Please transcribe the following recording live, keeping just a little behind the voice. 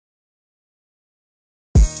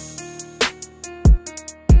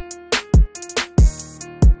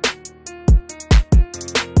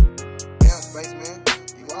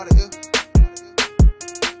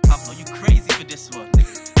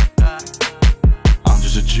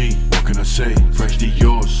say? Freshly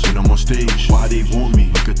yours, when I'm on stage. Why they want me?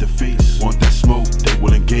 Look at the face. Want that smoke, they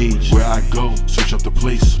will engage. Where I go, switch up the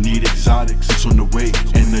place. Need exotics, it's on the way.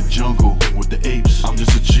 In the jungle, with the apes. I'm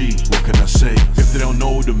just a G, what can I say? If they don't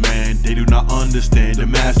know the man, they do not understand the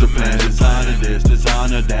master plan. Designer this,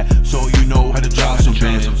 designer that, so you know how to drop some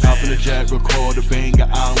bands. Hop in the jet, record a banger,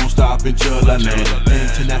 I won't stop until I land.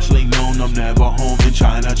 Internationally known, I'm never home in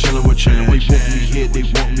China, chilling with Chan. They want me here, they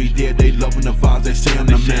want me there, they loving the vibes, they say I'm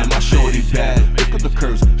the man. My shorty bad, look at the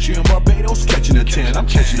curves. She in Barbados, catching a tan. I'm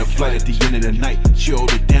catching a flight at the end of the night. She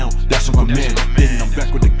hold it down, that's what I'm in. Then I'm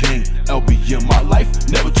back with the gang. L.B.M, my life,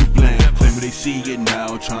 never too bland. Claiming they see it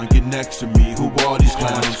now, trying to get next to me. Who are these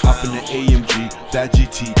clowns? Hop in the AMG, that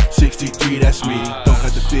GT, 63, that's me. Don't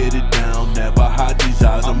have to fit it down, never hide these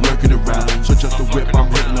eyes, I'm lurking around. Switch up the whip,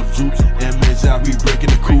 I'm hitting up Zoops. M.'s out, we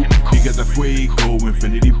breaking the coupe. He got that fuego,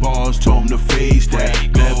 infinity bars, told him to face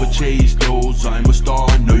that. Never chase those, I'm a star,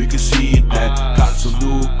 know you can see that. Got some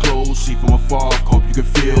new clothes, see from afar, hope you can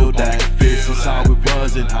feel that. This is how it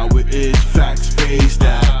was and how it is, facts face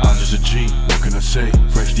that. I'm just a G, what can I say?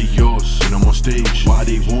 Freshly yours, when I'm on stage. Why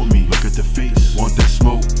they want me? Look at the face. Want that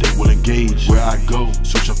smoke, they will engage. Where I go,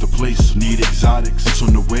 switch up the place. Need exotics, it's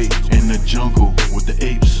on the way. In the jungle, with the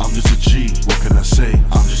apes. I'm just a G, what can I say?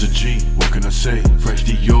 I'm just a G, what can I say?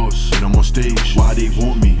 Freshly yours, when I'm on stage. Why they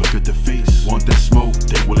want me? Look at the face. Want that smoke,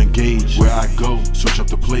 they will engage. Where I go, switch up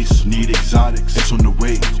the place. Need exotics, it's on the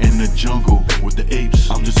way. In the jungle, with the apes.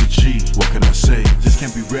 I'm just a G, what can I say? This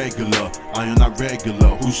can't be regular, I am not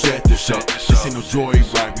regular. Who set this up? This ain't no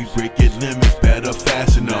joyride, we break it limits, better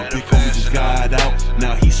fasten up. Big homie just got out,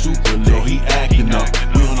 now he super lit, he acting up.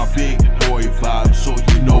 We on our big boy vibe, so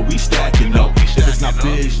you know we stacking up. If it's not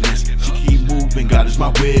business, she keep moving, God is my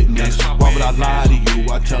witness. Why would I lie to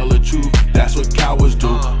you? I tell the truth, that's what cowards do.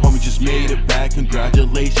 Homie just made it back,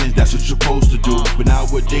 congratulations, that's what you're supposed to do. But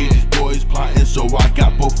nowadays these boys plotting, so I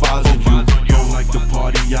got both eyes on you. Don't like the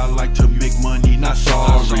party, I like to make money, not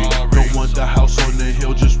sorry. Don't want the house on the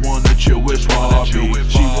hill, just wanna chill with Barbie.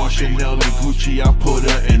 She wants Chanel and Gucci, I put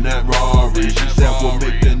her in that Rari. She said we'll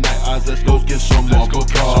make the night eyes, let's go get some more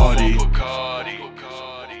Bacardi.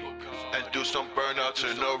 And do some burnouts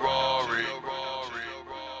in a Rari.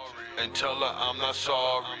 And tell her I'm not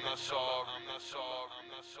sorry.